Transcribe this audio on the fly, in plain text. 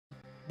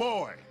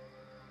boy.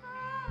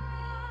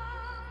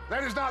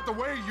 That is not the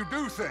way you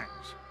do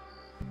things.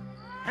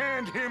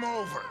 Hand him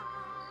over.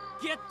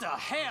 Get the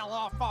hell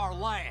off our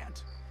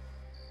land!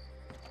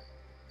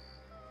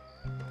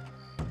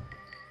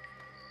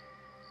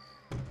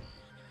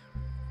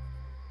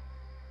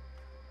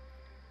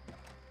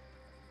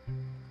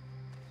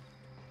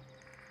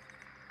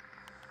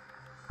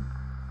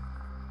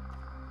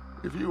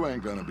 If you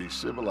ain't gonna be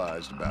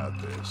civilized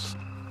about this...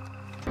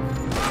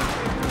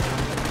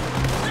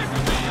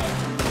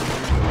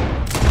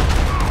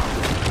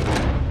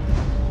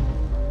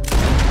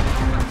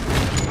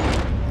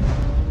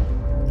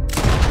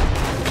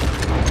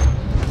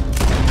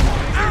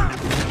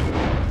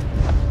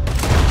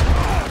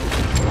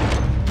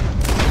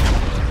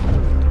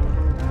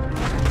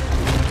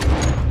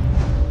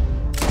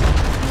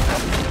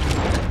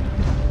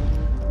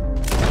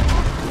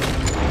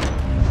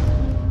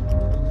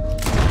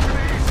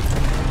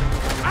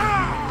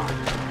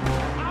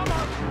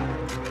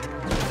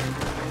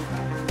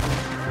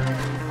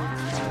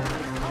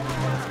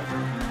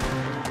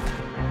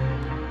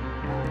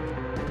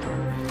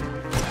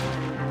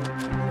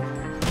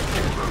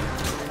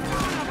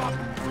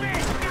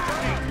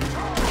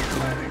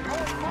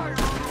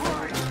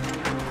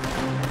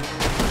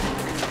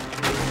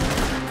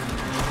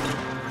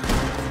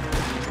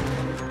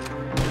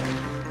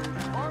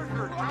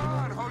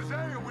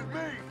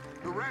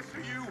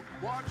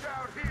 Watch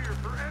out here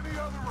for any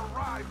other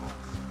arrivals.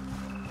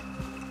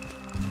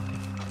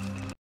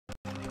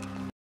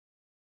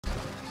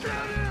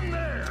 Get in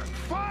there!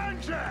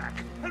 Find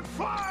Jack! And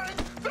find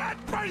that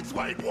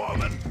Braithwaite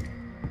woman!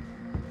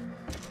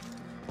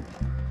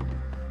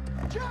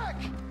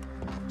 Jack!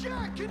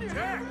 Jack, can you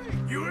hear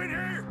me? You in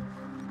here?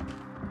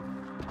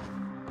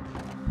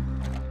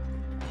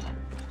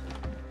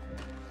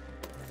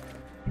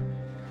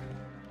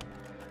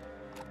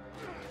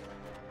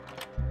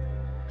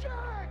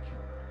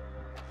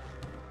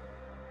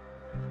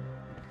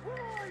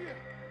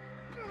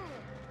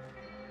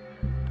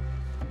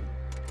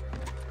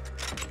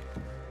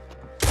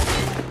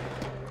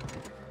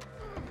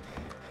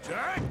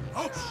 Jack?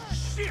 Oh,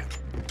 shit!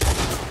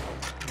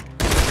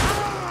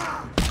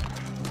 Ah!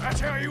 That's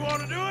how you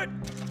want to do it?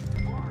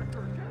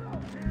 Parker, get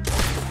up here!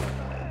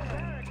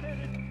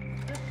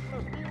 This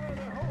must be where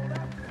they hold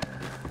up.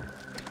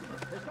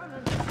 They're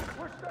coming.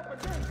 We're stuck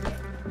against it.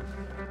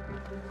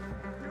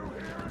 You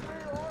hearing me,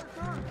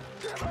 Arthur?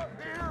 Get up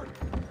here!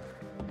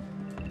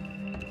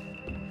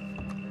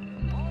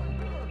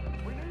 Arthur,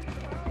 we need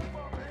some help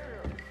up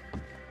here.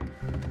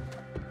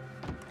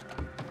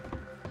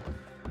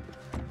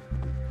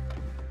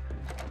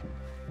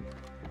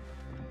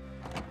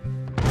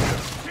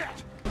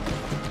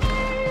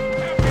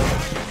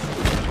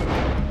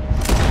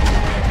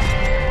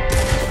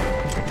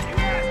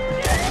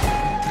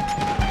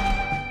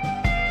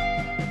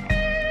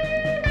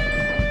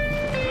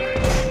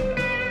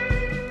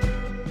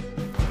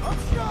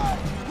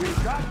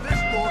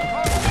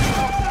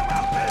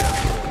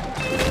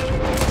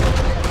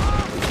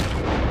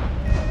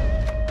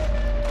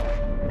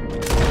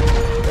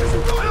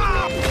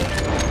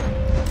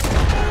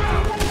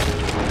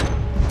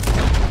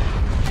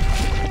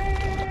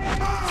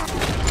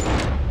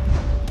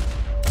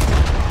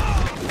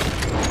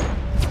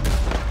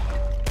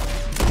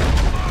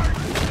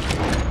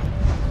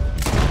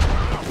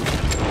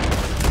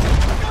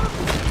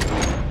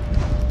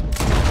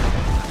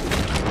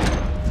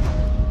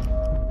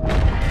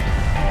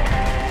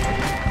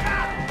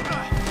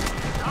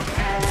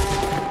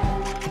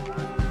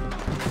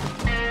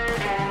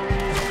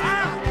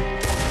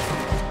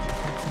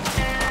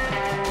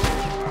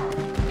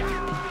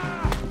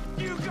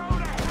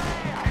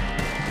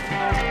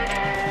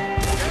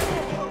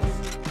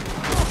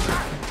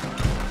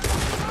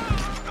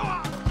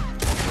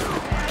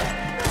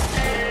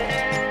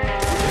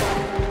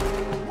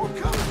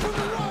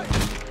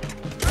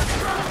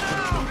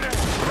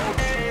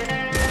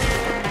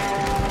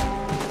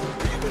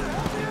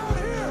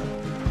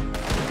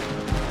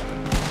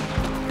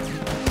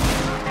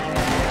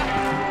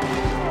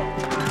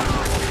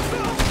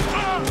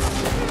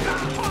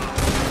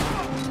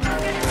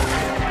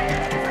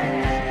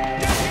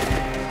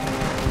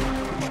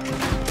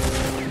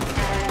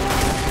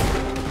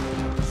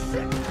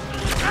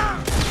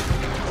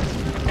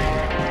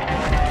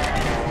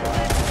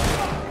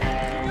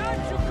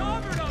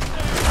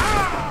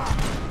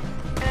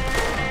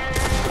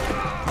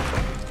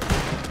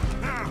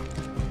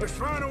 Let's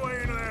find a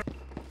way into there.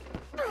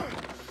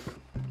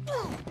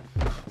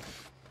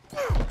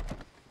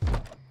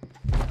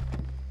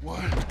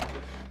 One,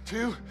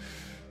 two,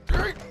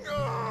 three.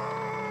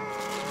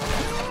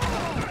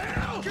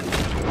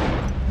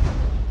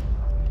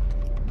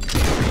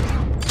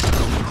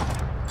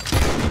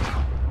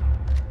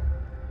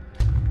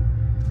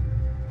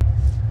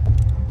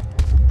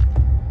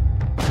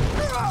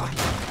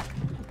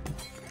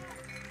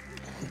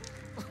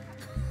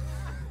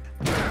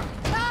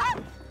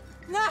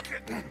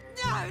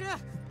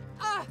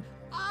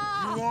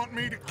 You want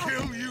me to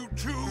kill you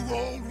too,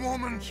 old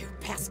woman? You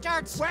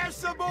bastards!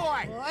 Where's the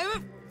boy?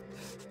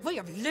 We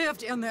have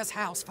lived in this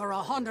house for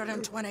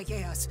 120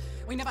 years.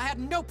 We never had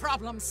no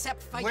problems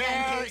except for Where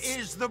Yankees.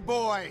 is the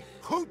boy?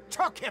 Who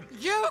took him?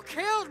 You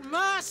killed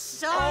my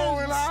son! Oh,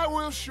 and I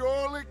will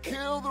surely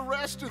kill the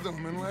rest of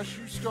them unless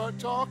you start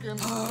talking.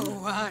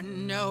 Oh, I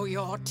know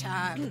your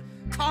type.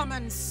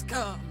 Common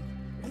scum.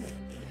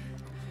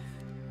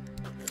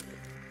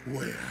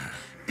 Where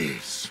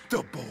is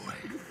the boy?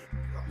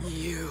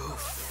 You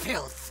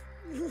filth.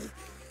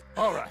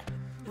 All right,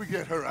 we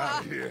get her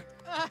out of here.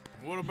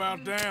 What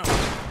about down?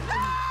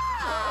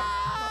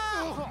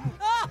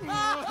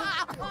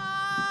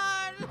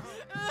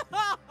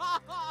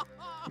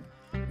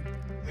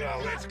 Now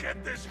let's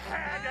get this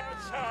hag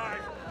outside.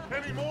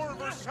 Any more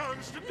of her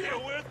sons to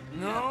deal with?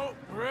 No,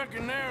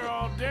 reckon they're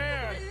all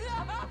dead.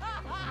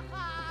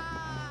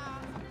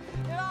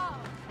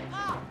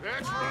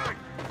 That's right.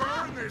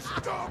 Burn this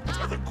dump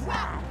to the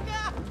ground.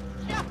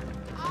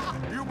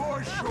 You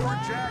boys sure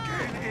Jack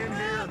ain't in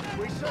here.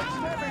 We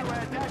searched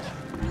everywhere, Dutch.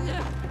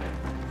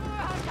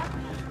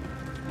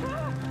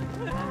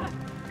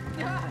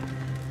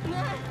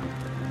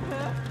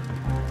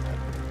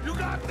 You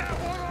got that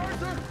one,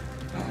 Arthur?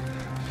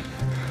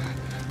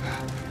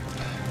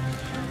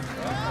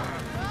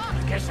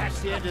 I guess that's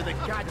the end of the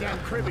goddamn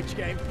cribbage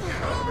game.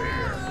 Come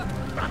here.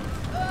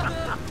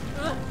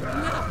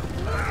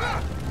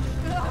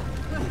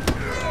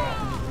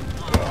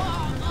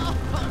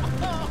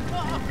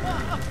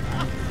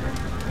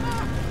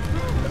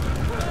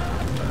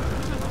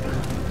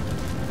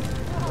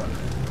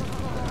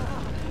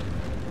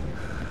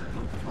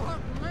 Put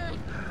me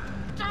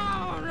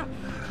down!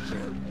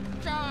 You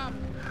damn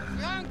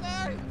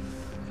Yankee!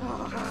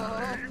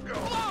 There you go.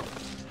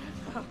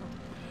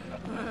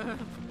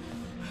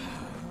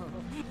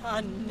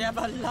 I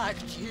never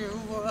liked you.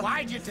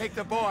 Why'd you take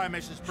the boy,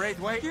 Mrs.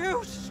 Braithwaite?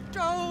 You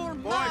stole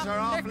my Boys are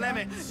off liquor.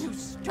 limits. You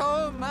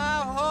stole my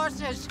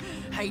horses.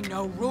 Ain't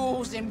no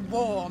rules in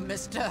war,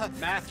 mister.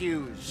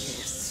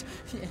 Matthews.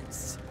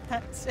 Yes,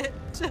 that's it.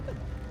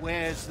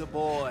 Where's the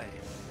boy?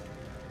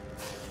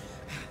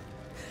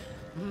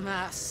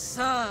 My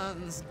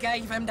sons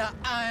gave him to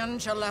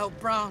Angelo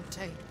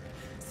Bronte.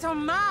 So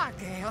my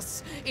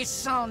guess is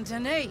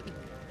Saint-Denis.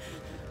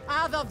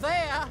 Either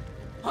there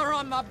or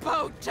on my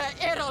boat to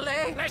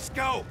Italy. Let's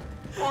go!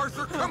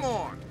 Arthur, come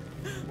on.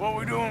 What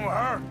we doing with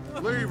her?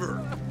 Leave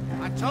her.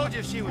 I told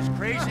you she was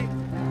crazy.